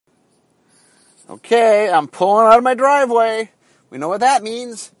Okay, I'm pulling out of my driveway. We know what that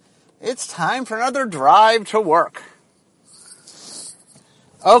means. It's time for another drive to work.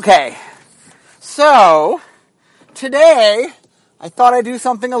 Okay, so today I thought I'd do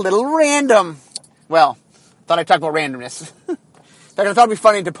something a little random. Well, I thought I'd talk about randomness. In fact, I thought it'd be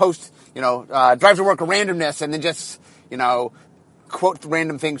funny to post, drive to work randomness and then just, quote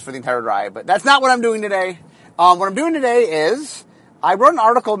random things for the entire drive. But that's not what I'm doing today. What I'm doing today is I wrote an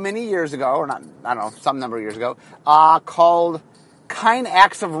article many years ago, or not, I don't know, some number of years ago, called Kind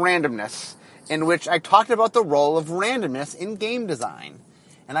Acts of Randomness, in which I talked about the role of randomness in game design.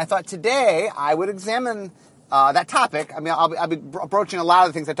 And I thought today I would examine that topic. I mean, I'll be broaching a lot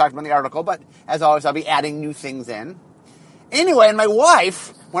of the things I talked about in the article, but as always, I'll be adding new things in. Anyway, and my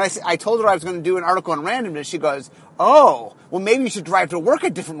wife, when I told her I was going to do an article on randomness, she goes, "Oh, well, maybe you should drive to work a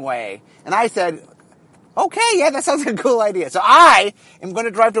different way." And I said, "Okay, yeah, that sounds like a cool idea." So I am going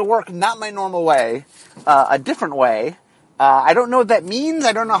to drive to work not my normal way, a different way. I don't know what that means.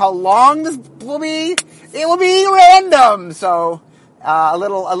 I don't know how long this will be. It will be random. So a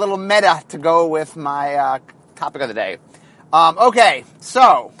little meta to go with my topic of the day. Okay,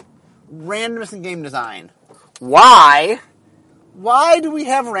 so randomness in game design. Why do we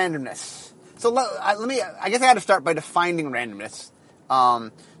have randomness? So I guess I got to start by defining randomness.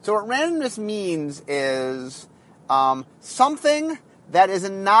 So what randomness means is something that is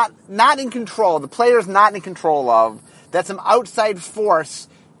not in control, the player is not in control of, that some outside force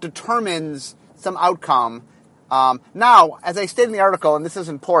determines some outcome. Now, as I stated in the article, and this is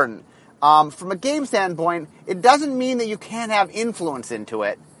important, from a game standpoint, it doesn't mean that you can't have influence into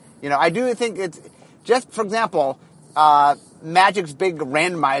it. I do think it's, just for example, Magic's big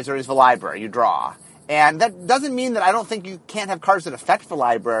randomizer is the library you draw. And that doesn't mean that I don't think you can't have cards that affect the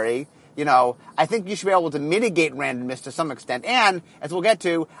library. I think you should be able to mitigate randomness to some extent. And, as we'll get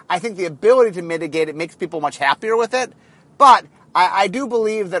to, I think the ability to mitigate it makes people much happier with it. But I do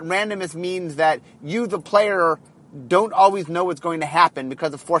believe that randomness means that you, the player, don't always know what's going to happen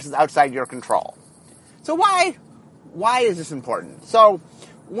because of forces outside your control. So why is this important? So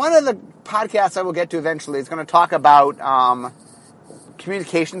one of the podcasts I will get to eventually is going to talk about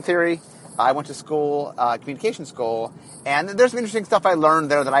communication theory. I went to school, communication school, and there's some interesting stuff I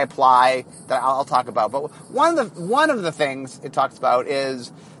learned there that I apply that I'll talk about. But one of the things it talks about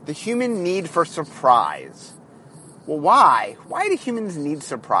is the human need for surprise. Well, why? Why do humans need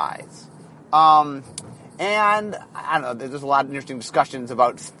surprise? And I don't know. There's a lot of interesting discussions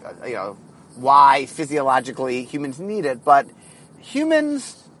about why physiologically humans need it. But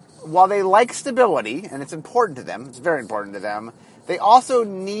humans, while they like stability, and it's important to them, it's very important to them, they also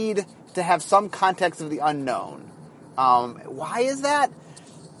need to have some context of the unknown. Why is that?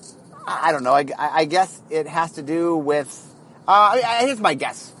 I don't know. I guess it has to do with... here's my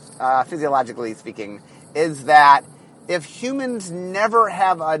guess, physiologically speaking, is that if humans never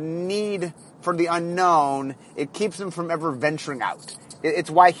have a need for the unknown, it keeps them from ever venturing out. It's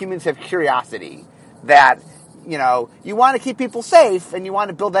why humans have curiosity. That, you want to keep people safe, and you want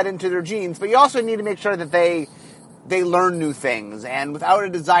to build that into their genes, but you also need to make sure that they learn new things, and without a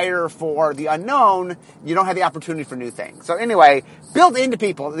desire for the unknown, you don't have the opportunity for new things. So anyway, built into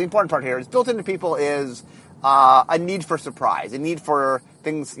people, the important part here is built into people is a need for surprise, a need for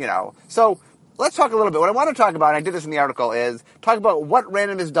things, So let's talk a little bit. What I want to talk about, and I did this in the article, is talk about what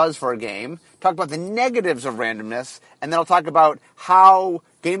randomness does for a game, talk about the negatives of randomness, and then I'll talk about how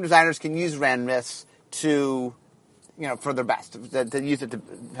game designers can use randomness to, for their best, to use it to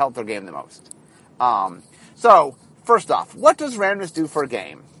help their game the most. So, first off, what does randomness do for a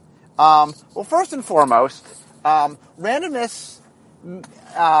game? Well, first and foremost, randomness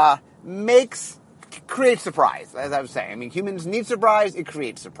creates surprise, as I was saying. I mean, humans need surprise, it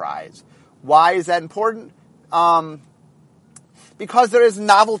creates surprise. Why is that important? Because there is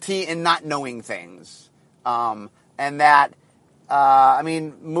novelty in not knowing things. And that,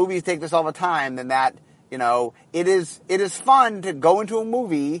 movies take this all the time, and that, it is fun to go into a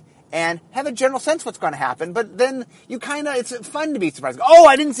movie and have a general sense what's going to happen, but then it's fun to be surprised. Oh,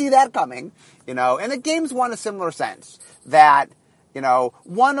 I didn't see that coming, and the games want a similar sense that,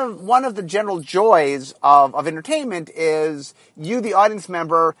 one of the general joys of entertainment is you, the audience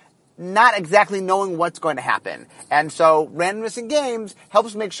member, not exactly knowing what's going to happen. And so randomness in games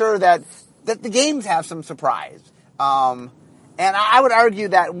helps make sure that the games have some surprise. And I would argue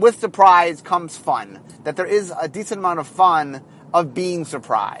that with surprise comes fun, that there is a decent amount of fun of being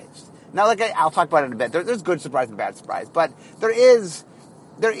surprised. Now, I'll talk about it in a bit. There's good surprise and bad surprise, but there is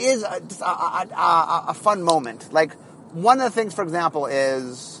a fun moment. Like, one of the things, for example,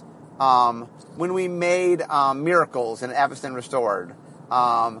 is when we made Miracles in Avacyn Restored.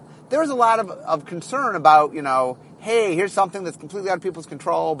 There was a lot of concern about, hey, here's something that's completely out of people's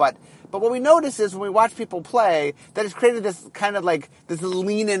control, but what we notice is when we watch people play, that it's created this kind of like this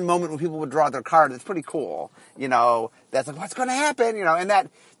lean-in moment when people would draw their card. It's pretty cool, that's like, what's going to happen, and that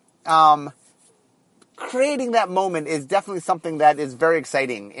creating that moment is definitely something that is very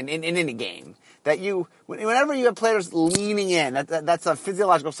exciting in any game. That whenever you have players leaning in, that's a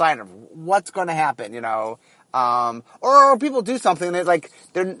physiological sign of what's going to happen, or people do something that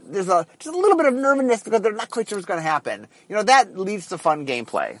there's just a little bit of nervousness because they're not quite sure what's going to happen. That leads to fun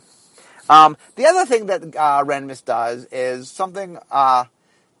gameplay. The other thing that randomness does is something.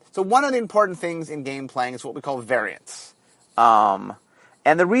 So one of the important things in game playing is what we call variance, and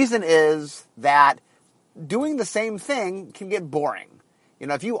the reason is that doing the same thing can get boring.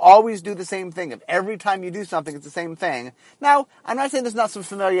 If you always do the same thing, if every time you do something it's the same thing. Now, I'm not saying there's not some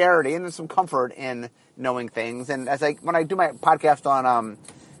familiarity and there's some comfort in knowing things. And when I do my podcast on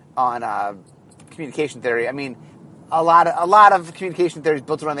communication theory, I mean, a lot of communication theory is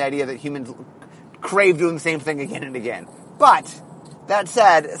built around the idea that humans crave doing the same thing again and again. But that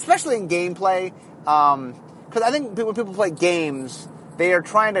said, especially in gameplay, because I think when people play games, they are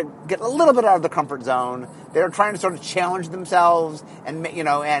trying to get a little bit out of the comfort zone. They're trying to sort of challenge themselves,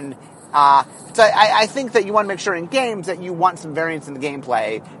 so I think that you want to make sure in games that you want some variance in the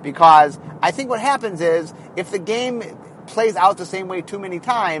gameplay, because I think what happens is if the game plays out the same way too many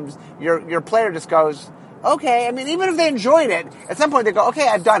times, your player just goes, okay. I mean, even if they enjoyed it, at some point they go, okay,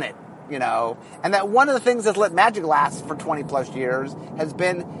 I've done it, And that one of the things that's let Magic last for 20 plus years has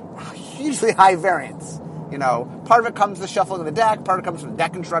been hugely high variance. Part of it comes to the shuffling of the deck, part of it comes from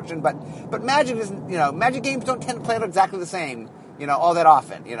deck construction, but Magic isn't, Magic games don't tend to play out exactly the same, all that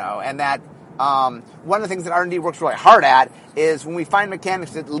often, and that, one of the things that R&D works really hard at is when we find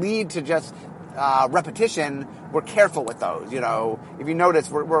mechanics that lead to just, repetition, we're careful with those, If you notice,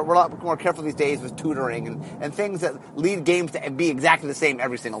 we're a lot more careful these days with tutoring and things that lead games to be exactly the same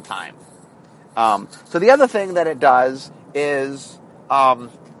every single time. So the other thing that it does is,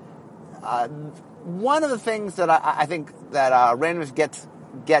 one of the things that I think that randomness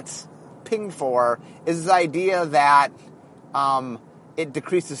gets pinged for is this idea that it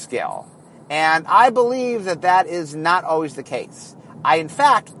decreases skill. And I believe that is not always the case. I, in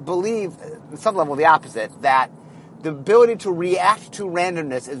fact, believe, at some level, the opposite, that the ability to react to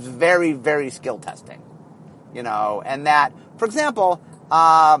randomness is very, very skill testing. And that, for example,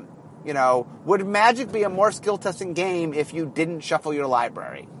 would Magic be a more skill testing game if you didn't shuffle your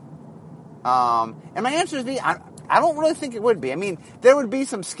library? And my answer is I don't really think it would be. I mean, there would be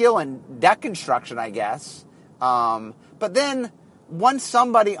some skill in deck construction, I guess. But then once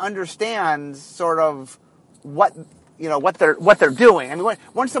somebody understands sort of what they're doing. I mean,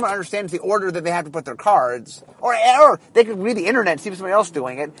 once someone understands the order that they have to put their cards, or they could read the internet and see somebody else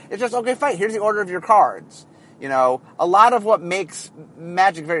doing it. It's just, okay, fine, here's the order of your cards. A lot of what makes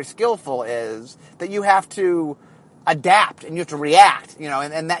Magic very skillful is that you have to adapt and you have to react,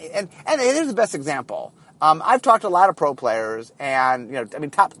 and here's the best example. I've talked to a lot of pro players and,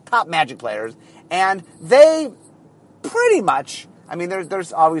 top Magic players, and they pretty much,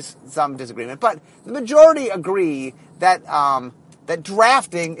 there's always some disagreement, but the majority agree that, that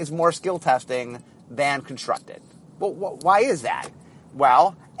drafting is more skill testing than constructed. Well, why is that?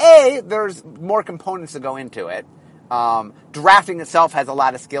 Well, there's more components that go into it. Drafting itself has a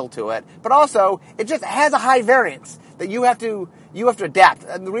lot of skill to it, but also it just has a high variance that you have to adapt.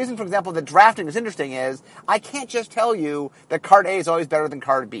 And the reason, for example, that drafting is interesting is I can't just tell you that card A is always better than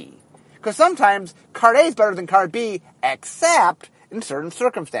card B, because sometimes card A is better than card B, except in certain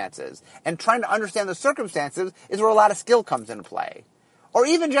circumstances. And trying to understand the circumstances is where a lot of skill comes into play, or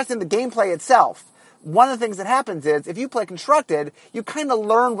even just in the gameplay itself. One of the things that happens is, if you play constructed, you kind of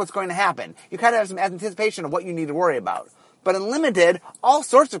learn what's going to happen. You kind of have some anticipation of what you need to worry about. But in limited, all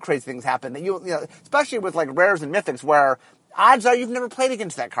sorts of crazy things happen that especially with like rares and mythics, where odds are you've never played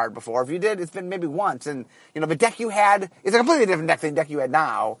against that card before. If you did, it's been maybe once. And, the deck you had is a completely different deck than the deck you had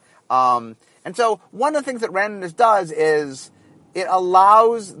now. And so one of the things that randomness does is it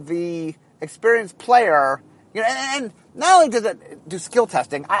allows the experienced player, and not only does it do skill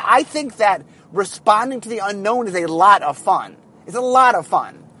testing, I think that responding to the unknown is a lot of fun. It's a lot of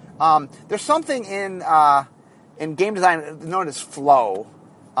fun. There's something in game design known as flow.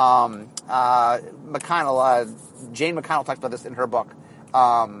 Jane McConnell talks about this in her book.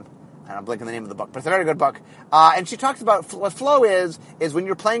 And I'm blanking the name of the book, but it's a very good book. And she talks about what flow is when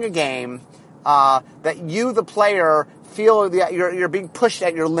you're playing a game that you, the player, feel that you're being pushed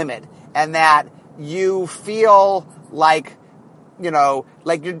at your limit, and that you feel like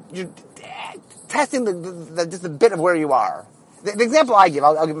you're testing just a bit of where you are. the example I give,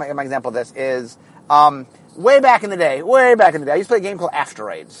 I'll give my example of this, is way back in the day, I used to play a game called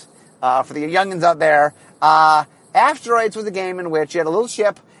Asteroids. For the youngins out there, Asteroids was a game in which you had a little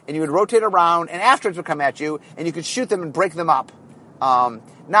ship, and you would rotate around, and asteroids would come at you, and you could shoot them and break them up.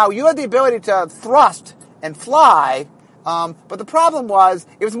 Now, you had the ability to thrust and fly, but the problem was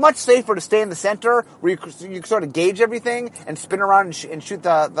it was much safer to stay in the center where you could sort of gauge everything and spin around and shoot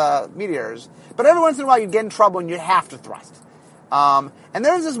the meteors. But every once in a while, you'd get in trouble and you'd have to thrust. And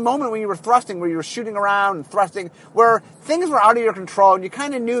there was this moment when you were thrusting, where you were shooting around and thrusting, where things were out of your control, and you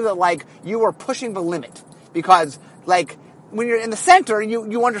kind of knew that, like, you were pushing the limit. Because, like, when you're in the center,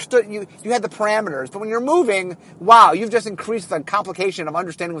 you understood, you had the parameters. But when you're moving, wow, you've just increased the complication of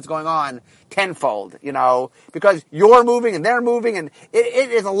understanding what's going on tenfold, because you're moving and they're moving, and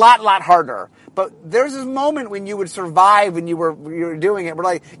it is a lot harder. But there's this moment when you would survive when you were doing it, where,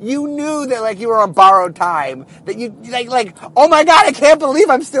 like, you knew that, like, you were on borrowed time, that you, like, oh my God, I can't believe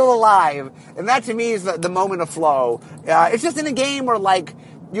I'm still alive. And that, to me, is the moment of flow. It's just in a game where, like,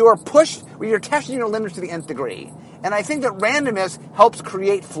 you are pushed, where you're testing your limits to the nth degree. And I think that randomness helps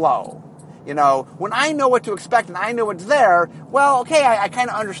create flow. When I know what to expect and I know what's there, well, okay, I kind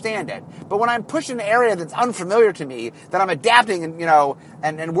of understand it. But when I'm pushed in an area that's unfamiliar to me, that I'm adapting and,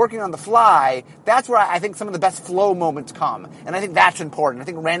 and working on the fly, that's where I think some of the best flow moments come. And I think that's important. I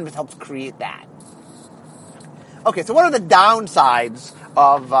think randomness helps create that. Okay, so what are the downsides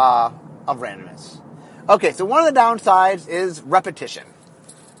of randomness? Okay, so one of the downsides is repetition.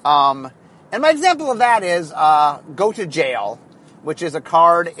 And my example of that is Go to Jail, which is a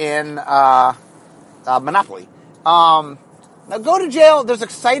card in Monopoly. Now, Go to Jail, there's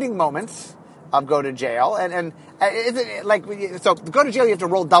exciting moments of Go to Jail, and so Go to Jail, you have to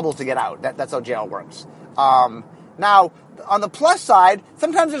roll doubles to get out. That's how jail works. Now, on the plus side,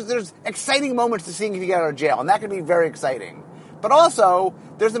 sometimes there's exciting moments to seeing if you get out of jail, and that can be very exciting. But also,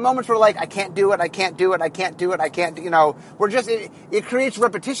 there's the moments where, like, I can't do it, we're just, it creates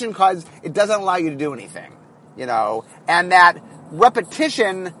repetition because it doesn't allow you to do anything, and that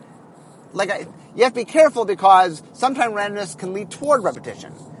repetition, you have to be careful because sometimes randomness can lead toward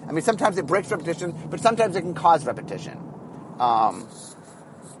repetition. I mean, sometimes it breaks repetition, but sometimes it can cause repetition.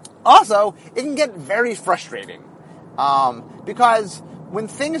 Also, it can get very frustrating, because when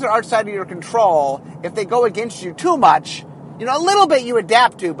things are outside of your control, if they go against you too much, a little bit you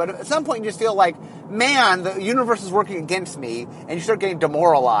adapt to, but at some point you just feel like, man, the universe is working against me, and you start getting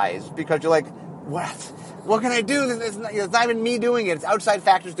demoralized because you're like, what can I do? It's not even me doing it. It's outside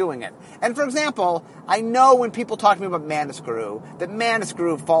factors doing it. And for example, I know when people talk to me about Mana Screw, that Mana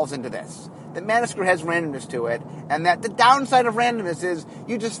Screw falls into this. That Mana Screw has randomness to it, and that the downside of randomness is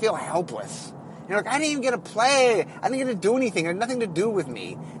you just feel helpless. You're like, I didn't even get to play. I didn't get to do anything. It had nothing to do with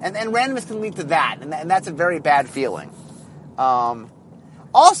me. And randomness can lead to that, and that's a very bad feeling.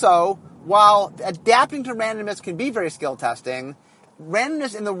 Also, while adapting to randomness can be very skill testing,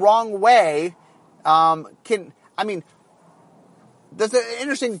 randomness in the wrong way there's an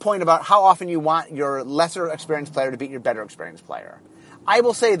interesting point about how often you want your lesser experienced player to beat your better experienced player. I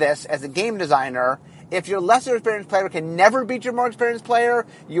will say this, as a game designer, if your lesser experienced player can never beat your more experienced player,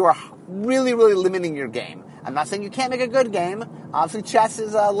 you are really, really limiting your game. I'm not saying you can't make a good game. Obviously, chess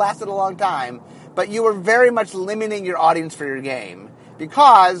has lasted a long time. But you are very much limiting your audience for your game,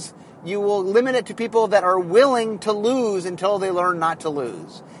 because you will limit it to people that are willing to lose until they learn not to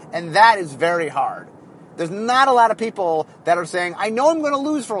lose. And that is very hard. There's not a lot of people that are saying, I know I'm going to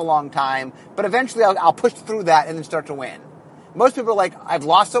lose for a long time, but eventually I'll push through that and then start to win. Most people are like, I've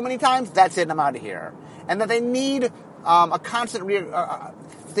lost so many times, that's it, I'm out of here. And that they need a constant...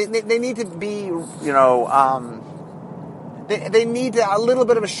 they need to be, They need a little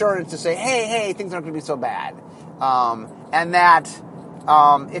bit of assurance to say, hey, things aren't going to be so bad. And that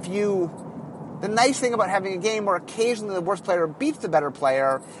the nice thing about having a game where occasionally the worst player beats the better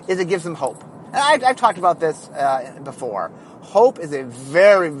player is it gives them hope. And I've talked about this before. Hope is a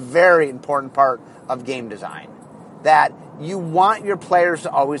very, very important part of game design. That you want your players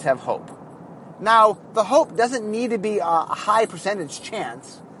to always have hope. Now, the hope doesn't need to be a high percentage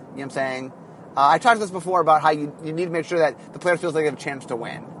chance. You know what I'm saying? I talked this before about how you need to make sure that the player feels like they have a chance to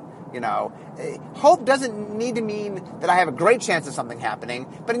win. Hope doesn't need to mean that I have a great chance of something happening,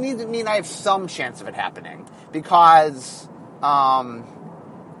 but it needs to mean I have some chance of it happening. Because,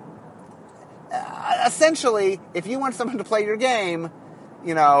 essentially, if you want someone to play your game,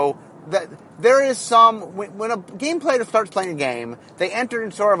 that there is when a game player starts playing a game, they enter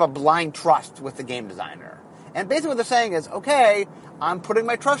in sort of a blind trust with the game designer. And basically what they're saying is, okay, I'm putting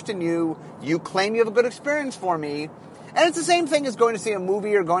my trust in you. You claim you have a good experience for me. And it's the same thing as going to see a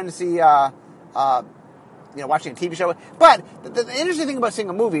movie or going to see watching a TV show. But the interesting thing about seeing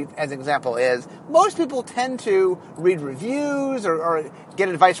a movie, as an example, is most people tend to read reviews or get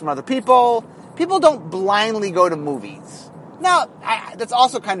advice from other people. People don't blindly go to movies. Now, that's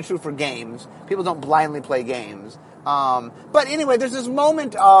also kind of true for games. People don't blindly play games. But anyway, there's this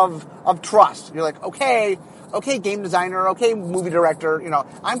moment of trust. You're like, okay, game designer, okay, movie director,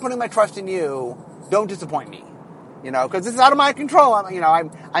 I'm putting my trust in you. Don't disappoint me. Because this is out of my control.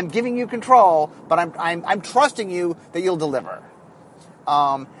 I'm giving you control, but I'm trusting you that you'll deliver.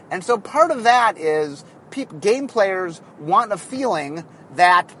 And so part of that is game players want a feeling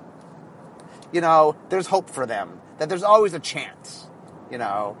that, there's hope for them, that there's always a chance,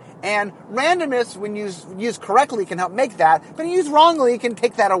 And randomness, when used correctly, can help make that, but used wrongly, can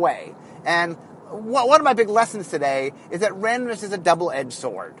take that away. And one of my big lessons today is that randomness is a double-edged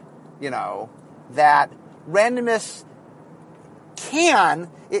sword, that randomness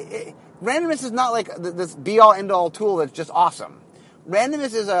randomness is not like this be-all, end-all tool that's just awesome.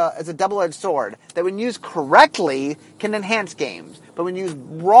 Randomness is a double-edged sword that when used correctly can enhance games, but when used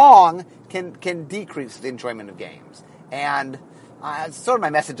wrong can decrease the enjoyment of games. And sort of my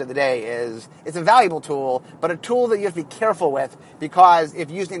message of the day is it's a valuable tool, but a tool that you have to be careful with because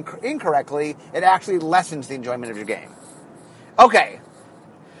if used incorrectly, it actually lessens the enjoyment of your game. Okay.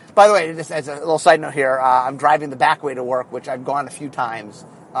 By the way, just as a little side note here, I'm driving the back way to work, which I've gone a few times.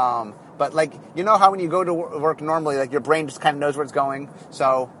 But how when you go to work normally, your brain just kind of knows where it's going.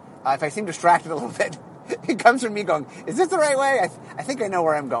 So if I seem distracted a little bit, it comes from me going, is this the right way? I think I know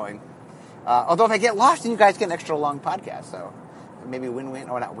where I'm going. Although if I get lost, then you guys get an extra long podcast. So maybe win-win,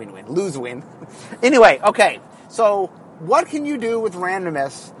 or not win-win, lose-win. Anyway, okay. So what can you do with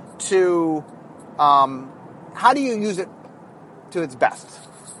randomness to, how do you use it to its best?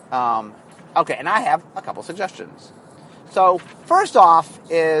 Okay, and I have a couple suggestions. So first off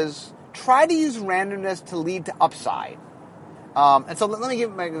is try to use randomness to lead to upside. And so let me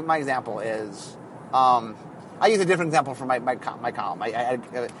give my example is, I use a different example for my column.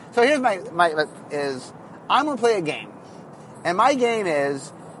 So here's I'm going to play a game. And my game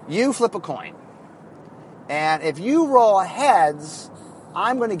is you flip a coin. And if you roll heads,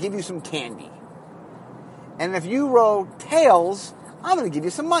 I'm going to give you some candy. And if you roll tails, I'm going to give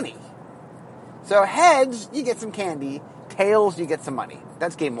you some money. So heads, you get some candy. Tails, you get some money.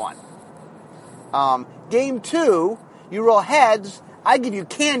 That's game one. Game two, you roll heads, I give you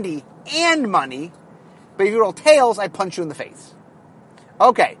candy and money. But if you roll tails, I punch you in the face.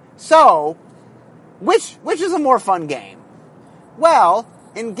 Okay, so which is a more fun game? Well,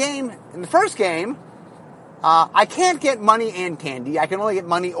 in the first game, I can't get money and candy. I can only get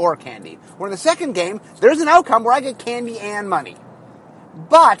money or candy. Where in the second game, there's an outcome where I get candy and money.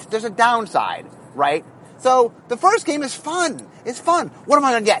 But there's a downside, right? So the first game is fun. It's fun. What am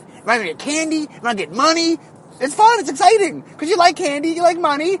I going to get? Am I going to get candy? Am I going to get money? It's fun. It's exciting. Because you like candy. You like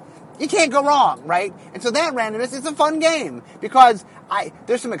money. You can't go wrong, right? And so that randomness is a fun game. Because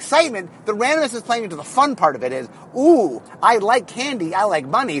there's some excitement. The randomness is playing into the fun part of it is, ooh, I like candy. I like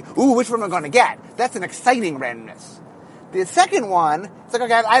money. Ooh, which one am I going to get? That's an exciting randomness. The second one, it's like,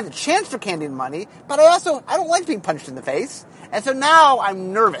 okay, I have a chance for candy and money, but I don't like being punched in the face. And so now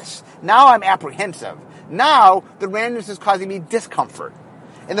I'm nervous. Now I'm apprehensive. Now the randomness is causing me discomfort.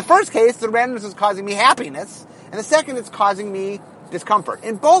 In the first case, the randomness is causing me happiness. In the second, it's causing me discomfort.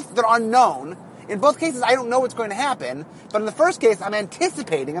 In both, they're unknown. In both cases, I don't know what's going to happen. But in the first case, I'm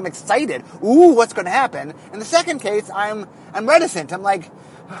anticipating. I'm excited. Ooh, what's going to happen? In the second case, I'm reticent. I'm like,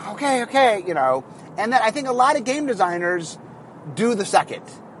 okay. And that I think a lot of game designers do the second.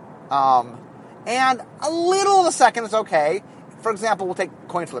 And a little of the second is okay. For example, we'll take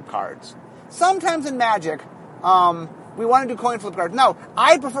coin flip cards. Sometimes in Magic, we want to do coin flip cards. No,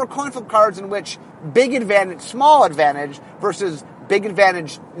 I prefer coin flip cards in which big advantage, small advantage versus big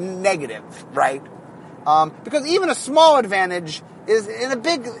advantage negative, right? Because even a small advantage is in a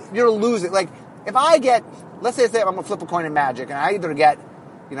big, you're losing. Like, if I get, let's say I'm going to flip a coin in Magic, and I either get,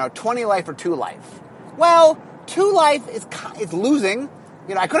 20 life or 2 life. Well, 2 life is losing.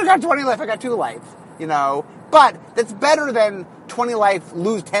 I could have got 20 life, I got 2 life, But that's better than 20 life,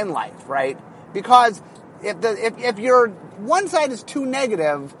 lose 10 life, right? Because if your one side is too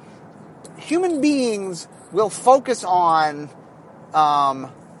negative, human beings will focus on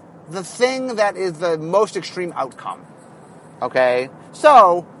the thing that is the most extreme outcome. Okay?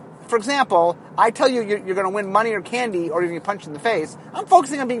 So, for example, I tell you you're going to win money or candy or you're going to get punched in the face. I'm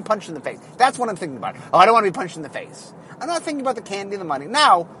focusing on being punched in the face. That's what I'm thinking about. Oh, I don't want to be punched in the face. I'm not thinking about the candy and the money.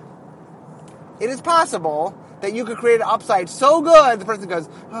 Now, it is possible that you could create an upside so good the person goes,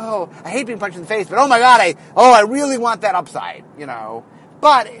 oh, I hate being punched in the face, but oh my God, I really want that upside,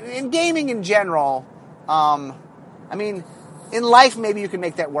 But in gaming in general, I mean, in life maybe you can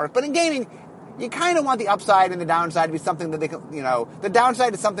make that work, but in gaming, you kind of want the upside and the downside to be something that they can, the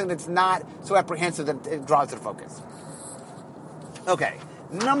downside is something that's not so apprehensive that it draws their focus. Okay,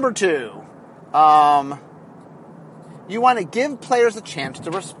 number 2, you want to give players a chance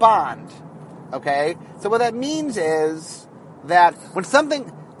to respond. Okay, so what that means is that when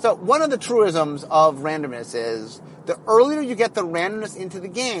one of the truisms of randomness is the earlier you get the randomness into the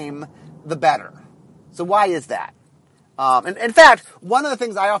game, the better. So why is that? And in fact, one of the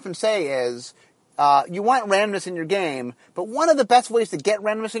things I often say is, you want randomness in your game, but one of the best ways to get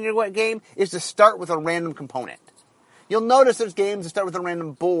randomness in your game is to start with a random component. You'll notice there's games that start with a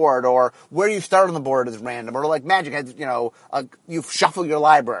random board, or where you start on the board is random, or like Magic has, you shuffle your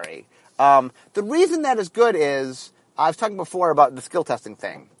library. The reason that is good is, I was talking before about the skill testing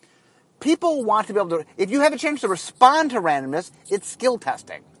thing. People want to be able to, if you have a chance to respond to randomness, it's skill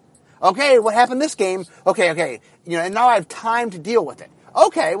testing. Okay, what happened this game? Okay, and now I have time to deal with it.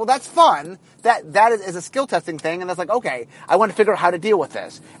 Okay, well that's fun. That is a skill testing thing, and that's like, okay, I want to figure out how to deal with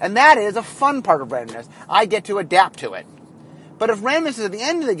this. And that is a fun part of randomness. I get to adapt to it. But if randomness is at the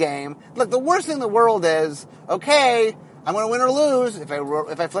end of the game, look, the worst thing in the world is, okay, I'm going to win or lose. If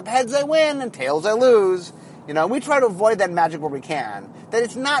I flip heads, I win, and tails, I lose. We try to avoid that magic where we can. That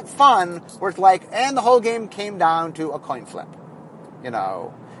it's not fun where it's like, and the whole game came down to a coin flip.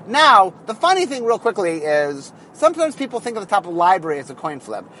 Now, the funny thing real quickly is sometimes people think of the top of the library as a coin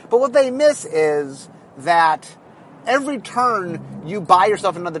flip. But what they miss is that every turn you buy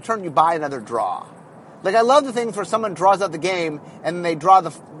yourself another turn, you buy another draw. Like, I love the things where someone draws out the game and they draw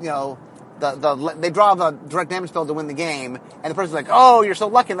they draw the direct damage spell to win the game, and the person's like, oh, you're so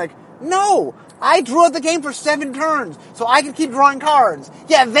lucky. And like, no, I drew out the game for 7 turns, so I could keep drawing cards.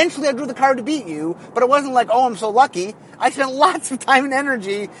 Yeah, eventually I drew the card to beat you, but it wasn't like, oh, I'm so lucky. I spent lots of time and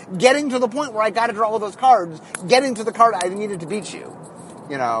energy getting to the point where I got to draw all those cards, getting to the card I needed to beat you.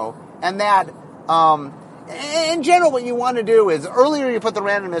 And that, in general, what you want to do is, the earlier you put the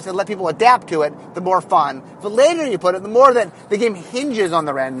randomness and let people adapt to it, the more fun. The later you put it, the more that the game hinges on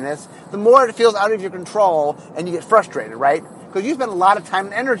the randomness, the more it feels out of your control, and you get frustrated, right? Because you spend a lot of time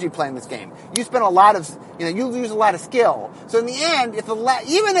and energy playing this game. You spend a lot of, you use a lot of skill. So in the end,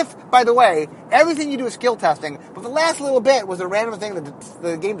 even if, by the way, everything you do is skill testing, but the last little bit was a random thing that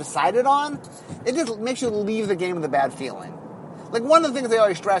the game decided on, it just makes you leave the game with a bad feeling. Like, one of the things they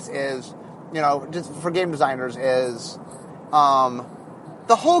always stress is, just for game designers is,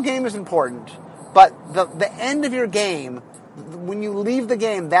 the whole game is important, but the end of your game, when you leave the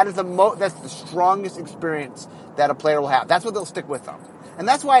game, that's the strongest experience that a player will have. That's what they'll stick with them. And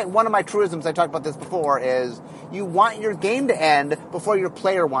that's why one of my truisms, I talked about this before, is you want your game to end before your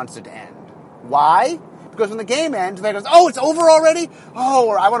player wants it to end. Why? Because when the game ends, the player goes, oh, it's over already? Oh,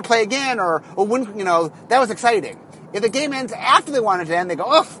 or I want to play again, or when, that was exciting. If the game ends after they want it to end, they go,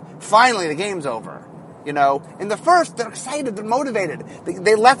 oh, finally, the game's over. In the first, they're excited, they're motivated.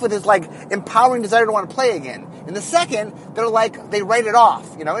 They left with this, empowering desire to want to play again. In the second, they're they write it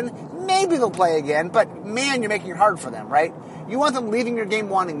off, and maybe they'll play again, but man, you're making it hard for them, right? You want them leaving your game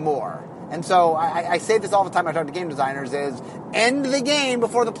wanting more. And so I say this all the time when I talk to game designers is, end the game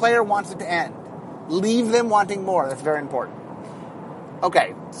before the player wants it to end. Leave them wanting more. That's very important.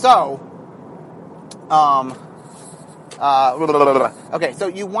 Okay, so, so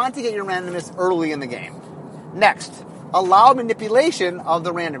you want to get your randomness early in the game. Next, allow manipulation of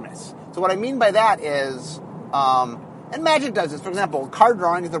the randomness. So what I mean by that is, and Magic does this. For example, card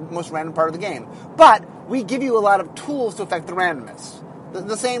drawing is the most random part of the game. But we give you a lot of tools to affect the randomness.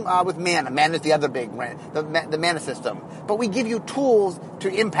 The same with mana. Mana is the other big, the mana system. But we give you tools to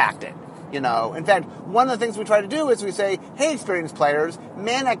impact it. In fact, one of the things we try to do is we say, hey, experienced players,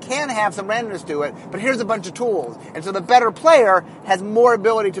 mana can have some randomness to it, but here's a bunch of tools. And so the better player has more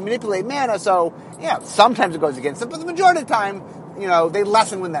ability to manipulate mana, so, yeah, sometimes it goes against them, but the majority of the time, they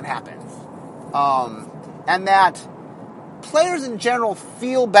lessen when that happens. And that players in general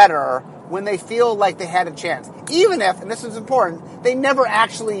feel better when they feel like they had a chance. Even if, and this is important, they never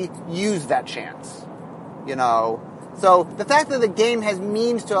actually use that chance. So the fact that the game has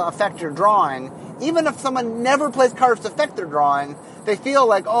means to affect your drawing, even if someone never plays cards to affect their drawing, they feel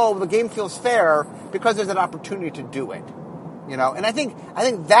like, oh, the game feels fair because there's an opportunity to do it. And I think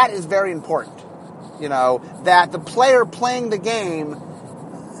that is very important. That the player playing the game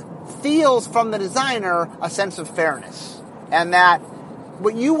feels from the designer a sense of fairness. And that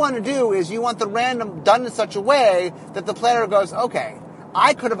what you want to do is you want the random done in such a way that the player goes, okay,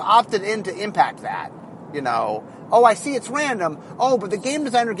 I could have opted in to impact that. Oh, I see it's random. Oh, but the game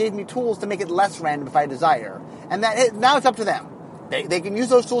designer gave me tools to make it less random if I desire. And now it's up to them. They can use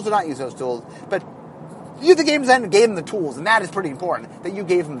those tools or not use those tools. But You, the game designer, gave them the tools, and that is pretty important, that you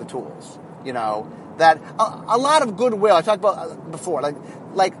gave them the tools. That a lot of goodwill, I talked about before,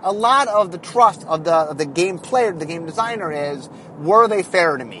 like a lot of the trust of the game player, the game designer is, were they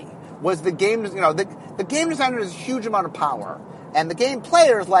fair to me? Was the game, the game designer has a huge amount of power, and the game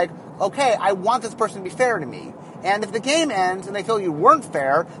player is like, okay, I want this person to be fair to me. And if the game ends and they feel you weren't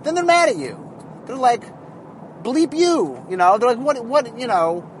fair, then they're mad at you. They're like, bleep you, They're like,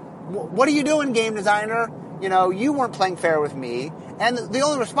 what are you doing, game designer? You weren't playing fair with me. And the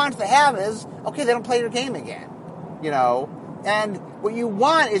only response they have is, okay, they don't play your game again. And what you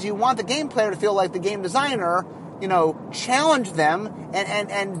want is the game player to feel like the game designer, challenged them.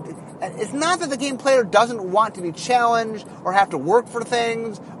 And it's not that the game player doesn't want to be challenged or have to work for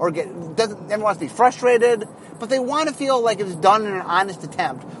things or never wants to be frustrated, but they want to feel like it's done in an honest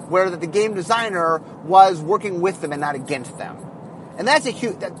attempt where that the game designer was working with them and not against them. And that's a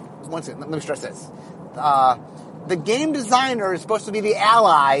huge... Once again, let me stress this. The game designer is supposed to be the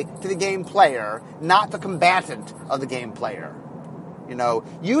ally to the game player, not the combatant of the game player.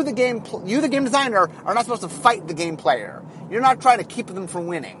 You, the game designer, are not supposed to fight the game player. You're not trying to keep them from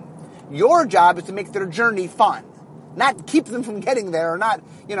winning. Your job is to make their journey fun, not keep them from getting there, or not,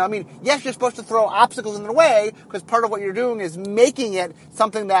 yes, you're supposed to throw obstacles in their way, because part of what you're doing is making it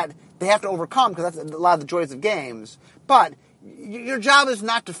something that they have to overcome, because that's a lot of the joys of games. But your job is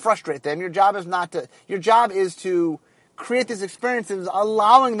not to frustrate them. Your job is to create these experiences,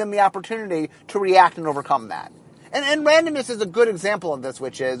 allowing them the opportunity to react and overcome that. And randomness is a good example of this,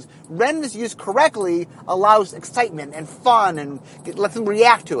 which is randomness used correctly allows excitement and fun and lets them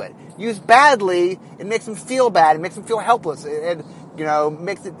react to it. Used badly, it makes them feel bad. It makes them feel helpless. It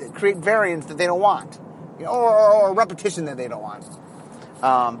makes it create variance that they don't want, or repetition that they don't want.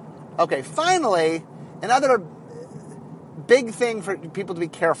 Okay, finally, another big thing for people to be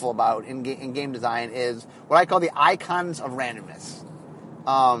careful about in game design is what I call the icons of randomness.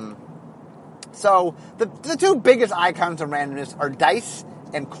 So the two biggest icons of randomness are dice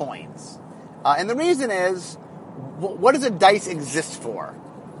and coins. And the reason is, what does a dice exist for?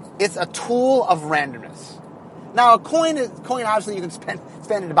 It's a tool of randomness. Now, a coin obviously you can spend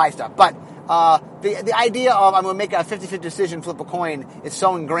it to buy stuff, but the idea of I'm going to make a 50-50 decision, flip a coin, is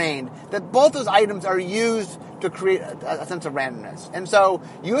so ingrained that both those items are used to create a sense of randomness. And so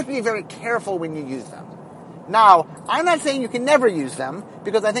you have to be very careful when you use them. Now, I'm not saying you can never use them,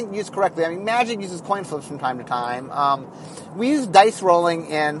 because I think used correctly. Magic uses coin flips from time to time. We use dice rolling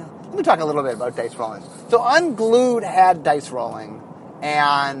let me talk a little bit about dice rolling. So Unglued had dice rolling,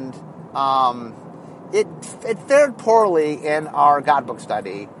 and it fared poorly in our Godbook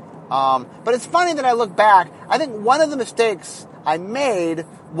study. But it's funny that I look back. I think one of the mistakes I made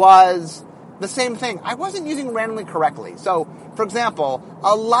was the same thing. I wasn't using randomly correctly. So, for example,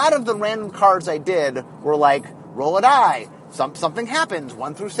 a lot of the random cards I did were like, roll a die, something happens,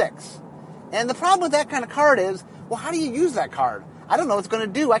 1 through 6. And the problem with that kind of card is, well, how do you use that card? I don't know what it's going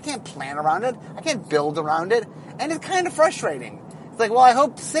to do. I can't plan around it. I can't build around it. And it's kind of frustrating. It's like, well, I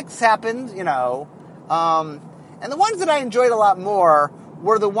hope 6 happens, And the ones that I enjoyed a lot more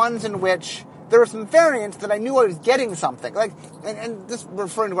were the ones in which there was some variance that I knew I was getting something. Like, and this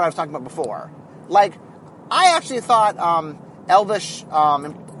referring to what I was talking about before. Like, I actually thought Elvish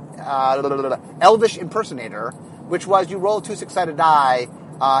Impersonator, which was you roll a 2 6-sided die,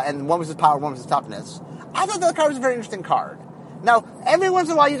 and one was his power, one was his toughness. I thought that card was a very interesting card. Now, every once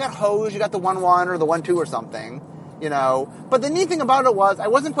in a while you got Hose, you got the 1/1 or the 1/2 or something, But the neat thing about it was I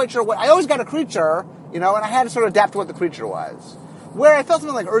wasn't quite sure I always got a creature, and I had to sort of adapt to what the creature was. Where I felt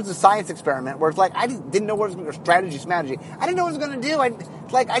something like Urza's Science Experiment, where it's like I didn't know what it was going to, strategy. I didn't know what it was going to do. I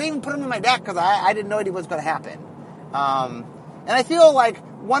didn't even put him in my deck because I didn't know what was going to happen. And I feel like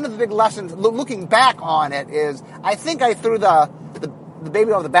one of the big lessons, looking back on it, is I think I threw the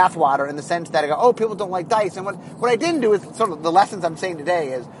baby out of the bathwater in the sense that I go, oh, people don't like dice. And what I didn't do is sort of the lessons I'm saying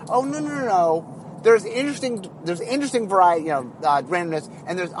today is, oh, no. There's interesting variety, randomness,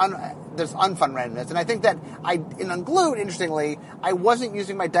 and there's unfun randomness. And I think that in Unglued, interestingly, I wasn't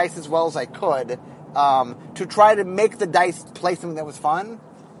using my dice as well as I could to try to make the dice play something that was fun.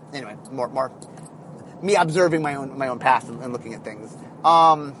 Anyway, more me observing my own past and looking at things.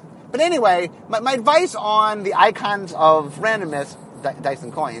 But anyway, my advice on the icons of randomness, dice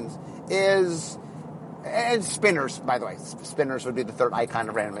and coins, is, and spinners, by the way, spinners would be the third icon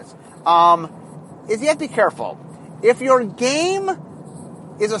of randomness, is you have to be careful. If your game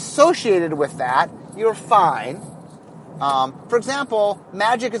is associated with that, you're fine. For example,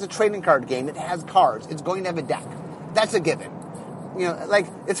 Magic is a trading card game. It has cards. It's going to have a deck. That's a given.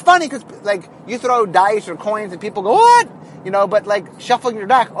 It's funny because, you throw dice or coins and people go, what? But like shuffling your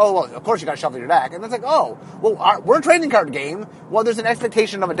deck, oh, well, of course you got to shuffle your deck. And it's like, oh, well, we're a trading card game. Well, there's an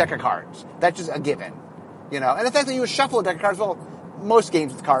expectation of a deck of cards. That's just a given, And the fact that you would shuffle a deck of cards, well, most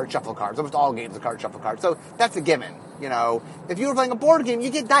games with cards shuffle cards. Almost all games with cards shuffle cards. So that's a given, If you were playing a board game,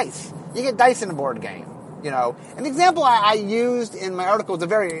 you get dice. You get dice in a board game, And the example I used in my article is a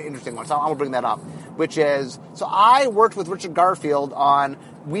very interesting one, so I will bring that up, which is, so I worked with Richard Garfield on,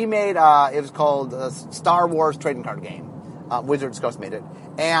 we made, it was called Star Wars trading card game. Wizards Coast made it.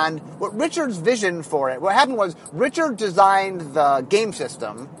 And what Richard's vision for it, what happened was Richard designed the game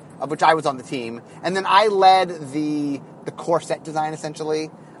system, of which I was on the team, and then I led the core set design, essentially.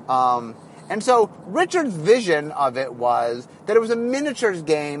 And so Richard's vision of it was that it was a miniatures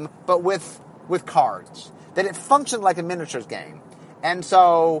game, but with cards. That it functioned like a miniatures game. And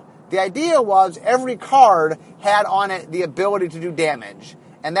so the idea was every card had on it the ability to do damage.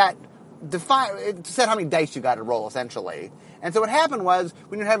 And that it said how many dice you got to roll, essentially. And so what happened was,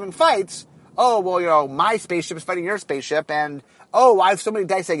 when you're having fights, oh, well, my spaceship is fighting your spaceship, and, oh, I have so many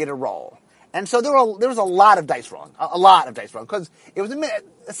dice I get to roll. And so there was a lot of dice rolling, because it was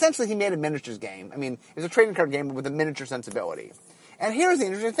essentially he made a miniatures game. I mean, it was a trading card game with a miniature sensibility. And here's the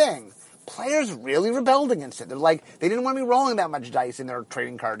interesting thing. Players really rebelled against it. They're like, they didn't want to be rolling that much dice in their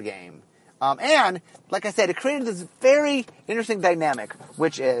trading card game. And, like I said, it created this very interesting dynamic,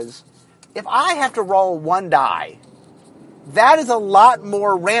 which is, if I have to roll one die, that is a lot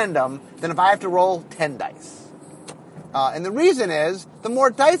more random than if I have to roll 10 dice. And the reason is, the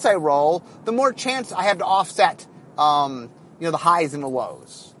more dice I roll, the more chance I have to offset, the highs and the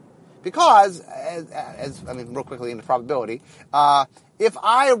lows. Because, real quickly into probability, if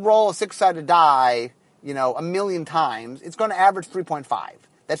I roll a 6-sided die, a million times, it's going to average 3.5.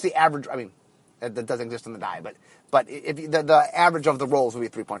 That's the average. That doesn't exist on the die, but if the average of the rolls will be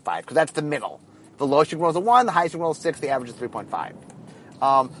 3.5, because that's the middle. The lowest you can roll is a 1, the highest you can roll is 6, the average is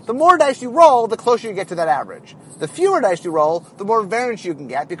 3.5. The more dice you roll, the closer you get to that average. The fewer dice you roll, the more variance you can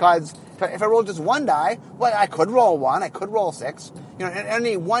get, because if I roll just one die, well, I could roll 1, I could roll 6.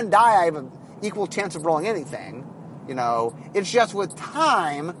 Any one die, I have an equal chance of rolling anything. It's just with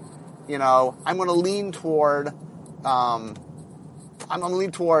time, I'm going to lean toward, the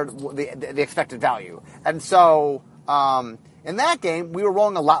expected value. And so, in that game, we were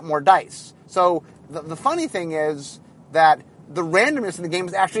rolling a lot more dice. So, the funny thing is that the randomness in the game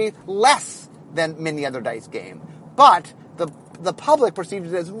is actually less than many other dice game. But the public perceived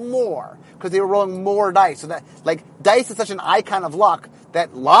it as more, because they were rolling more dice. So that, dice is such an icon of luck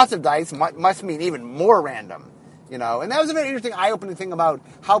that lots of dice must mean even more random. And that was a very interesting, eye-opening thing about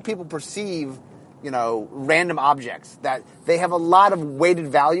how people perceive, random objects, that they have a lot of weighted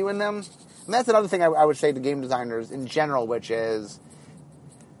value in them. And that's another thing I would say to game designers in general, which is,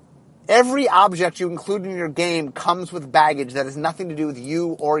 every object you include in your game comes with baggage that has nothing to do with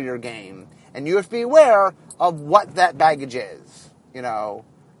you or your game. And you have to be aware of what that baggage is,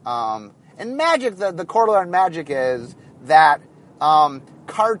 And Magic, the corollary in Magic is that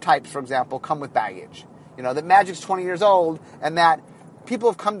card types, for example, come with baggage. That Magic's 20 years old, and that people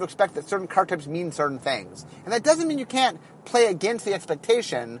have come to expect that certain card types mean certain things. And that doesn't mean you can't play against the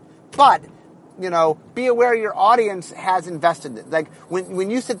expectation, but, be aware your audience has invested it. Like,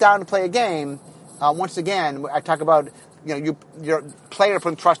 when you sit down to play a game, once again, I talk about, your player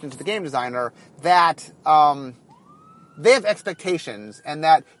putting trust into the game designer, that they have expectations, and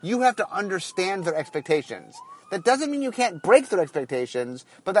that you have to understand their expectations. That doesn't mean you can't break their expectations,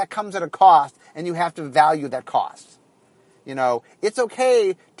 but that comes at a cost, and you have to value that cost. It's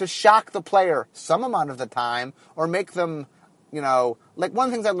okay to shock the player some amount of the time, or make them, like one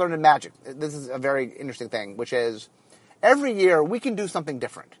of the things I learned in Magic, this is a very interesting thing, which is, every year we can do something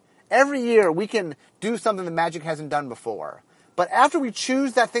different. Every year we can do something that Magic hasn't done before. But after we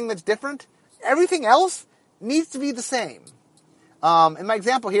choose that thing that's different, everything else needs to be the same. And my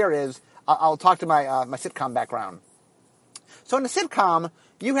example here is, I'll talk to my sitcom background. So in a sitcom,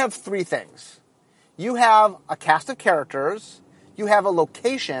 you have three things. You have a cast of characters, you have a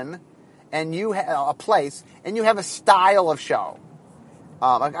location, and you have a place, and you have a style of show,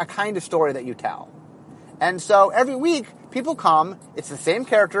 a kind of story that you tell. And so every week, people come, it's the same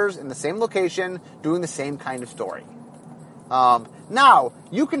characters in the same location, doing the same kind of story. Now,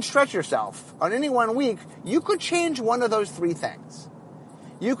 you can stretch yourself. On any one week, you could change one of those three things.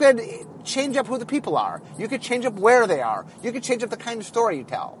 You could change up who the people are. You could change up where they are. You could change up the kind of story you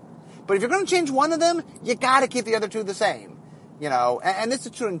tell. But if you're going to change one of them, you got to keep the other two the same. And this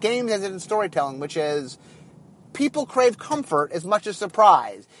is true in games as in storytelling, which is, people crave comfort as much as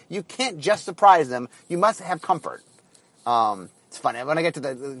surprise. You can't just surprise them. You must have comfort. It's funny. When I get to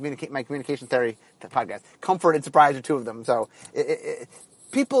my communication theory podcast, comfort and surprise are two of them. So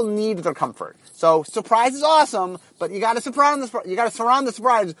people need their comfort. So surprise is awesome, but you got to surround the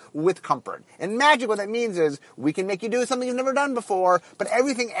surprise with comfort. And magic, what that means is we can make you do something you've never done before, but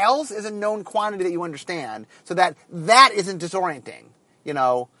everything else is a known quantity that you understand, so that isn't disorienting. You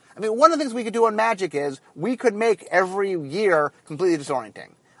know, I mean, one of the things we could do on magic is we could make every year completely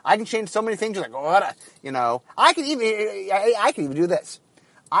disorienting. I can change so many things. You're like, what? You know, I can even do this.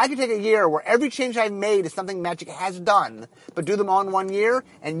 I could take a year where every change I've made is something Magic has done, but do them all in 1 year,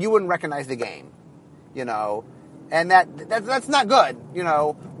 and you wouldn't recognize the game. You know, and that's not good. You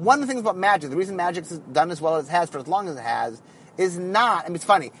know, one of the things about Magic, the reason Magic's done as well as it has for as long as it has, is not. I mean, it's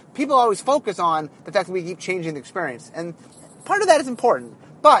funny. People always focus on the fact that we keep changing the experience, and part of that is important.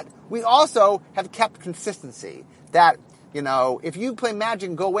 But we also have kept consistency. That, you know, if you play Magic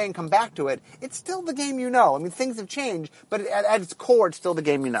and go away and come back to it, it's still the game you know. I mean, things have changed, but at its core, it's still the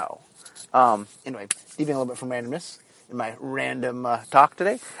game you know. Anyway, deviating a little bit from randomness in my random talk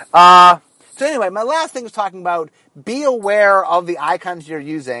today. So anyway, my last thing is talking about be aware of the icons you're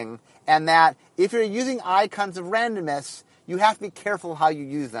using, and that if you're using icons of randomness, you have to be careful how you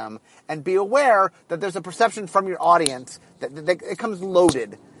use them, and be aware that there's a perception from your audience that it comes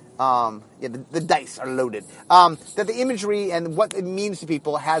loaded. The dice are loaded. That the imagery and what it means to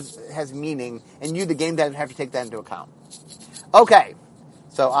people has meaning, and you, the game dev, have to take that into account. Okay,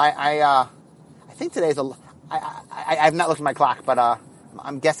 so I think today's I've not looked at my clock, but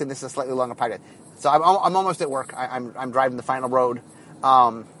I'm guessing this is a slightly longer podcast. So I'm almost at work. I'm driving the final road.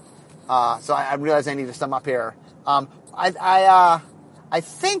 So I realize I need to sum up here. I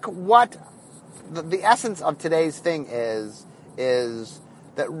think what the essence of today's thing is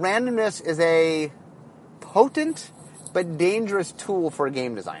that randomness is a potent but dangerous tool for a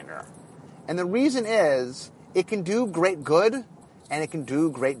game designer. And the reason is it can do great good and it can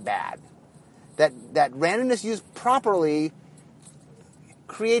do great bad. That randomness used properly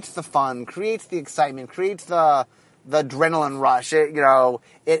creates the fun, creates the excitement, creates the adrenaline rush.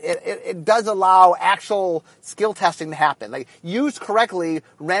 It does allow actual skill testing to happen. Like, used correctly,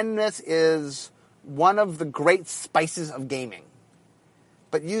 randomness is one of the great spices of gaming.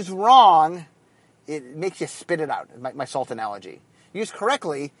 But used wrong, it makes you spit it out, my salt analogy. Used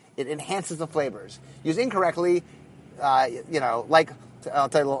correctly, it enhances the flavors. Used incorrectly, like, I'll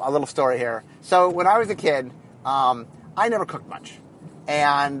tell you a little story here. So when I was a kid, I never cooked much.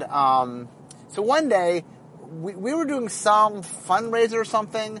 And so one day, we were doing some fundraiser or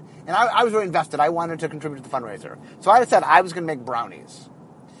something, and I was really invested. I wanted to contribute to the fundraiser. So I decided I was going to make brownies.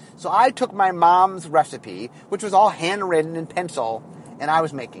 So I took my mom's recipe, which was all handwritten in pencil, and I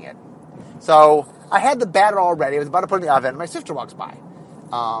was making it. So I had the batter all ready. I was about to put it in the oven. My sister walks by.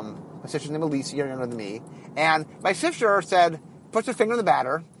 My sister's name is Lisa, younger than me. And my sister said, puts her finger in the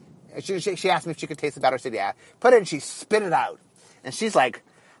batter. She asked me if she could taste the batter. I said, yeah. Put it in, she spit it out. And she's like,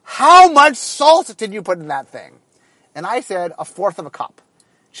 how much salt did you put in that thing? And I said, 1/4 of a cup.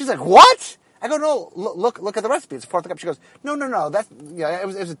 She's like, what? I go, no, look at the recipe. It's 1/4 of a cup. She goes, no, that's, it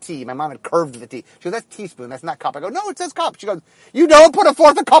was a tea. My mom had curved the tea. She goes, that's teaspoon, that's not cup. I go, no, it says cup. She goes, you don't put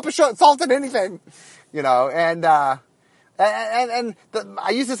 1/4 a cup of salt in anything. I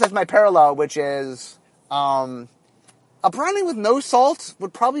use this as my parallel, which is, a brownie with no salt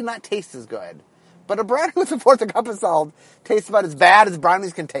would probably not taste as good. But a brownie with 1/4 a cup of salt tastes about as bad as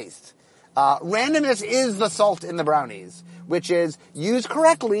brownies can taste. Randomness is the salt in the brownies, which is, used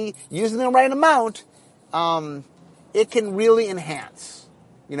correctly, using the right amount, it can really enhance.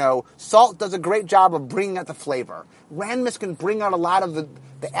 Salt does a great job of bringing out the flavor. Randomness can bring out a lot of the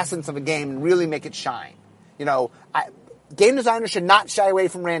essence of a game and really make it shine. Game designers should not shy away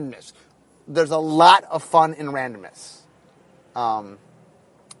from randomness. There's a lot of fun in randomness. But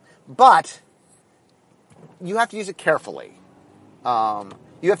you have to use it carefully.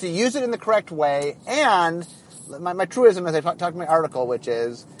 You have to use it in the correct way, and my truism, as I talked in my article, which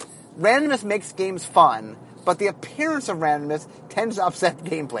is, randomness makes games fun, but the appearance of randomness tends to upset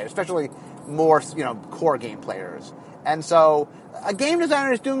game players, especially more, core game players. And so, a game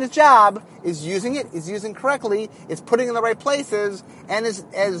designer is doing his job, is using correctly, is putting it in the right places, and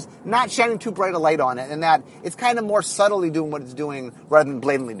is not shining too bright a light on it, and that it's kind of more subtly doing what it's doing rather than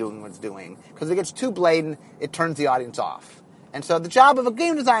blatantly doing what it's doing. Because if it gets too blatant, it turns the audience off. And so the job of a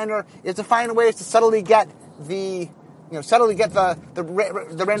game designer is to find ways to subtly get the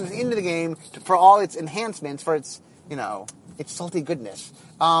randomness into the game for all its enhancements, for its, its salty goodness.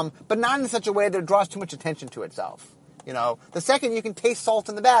 But not in such a way that it draws too much attention to itself. The second you can taste salt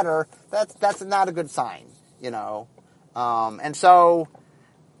in the batter, that's not a good sign, and so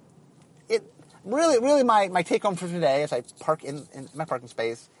really my take home for today as I park in my parking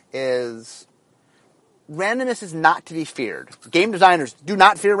space is randomness is not to be feared. Game designers, do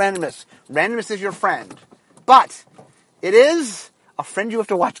not fear randomness. Randomness is your friend. But it is a friend you have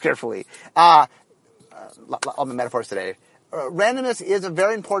to watch carefully. All my metaphors today. Randomness is a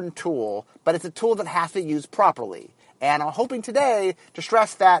very important tool, but it's a tool that has to be used properly. And I'm hoping today to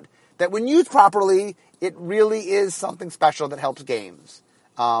stress that when used properly, it really is something special that helps games.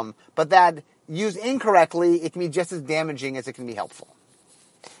 But that used incorrectly, it can be just as damaging as it can be helpful.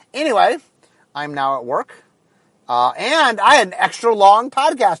 Anyway, I'm now at work. And I had an extra long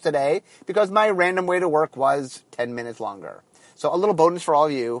podcast today because my random way to work was 10 minutes longer. So a little bonus for all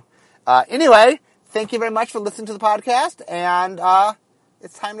of you. Anyway, thank you very much for listening to the podcast, and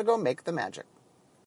it's time to go make the magic.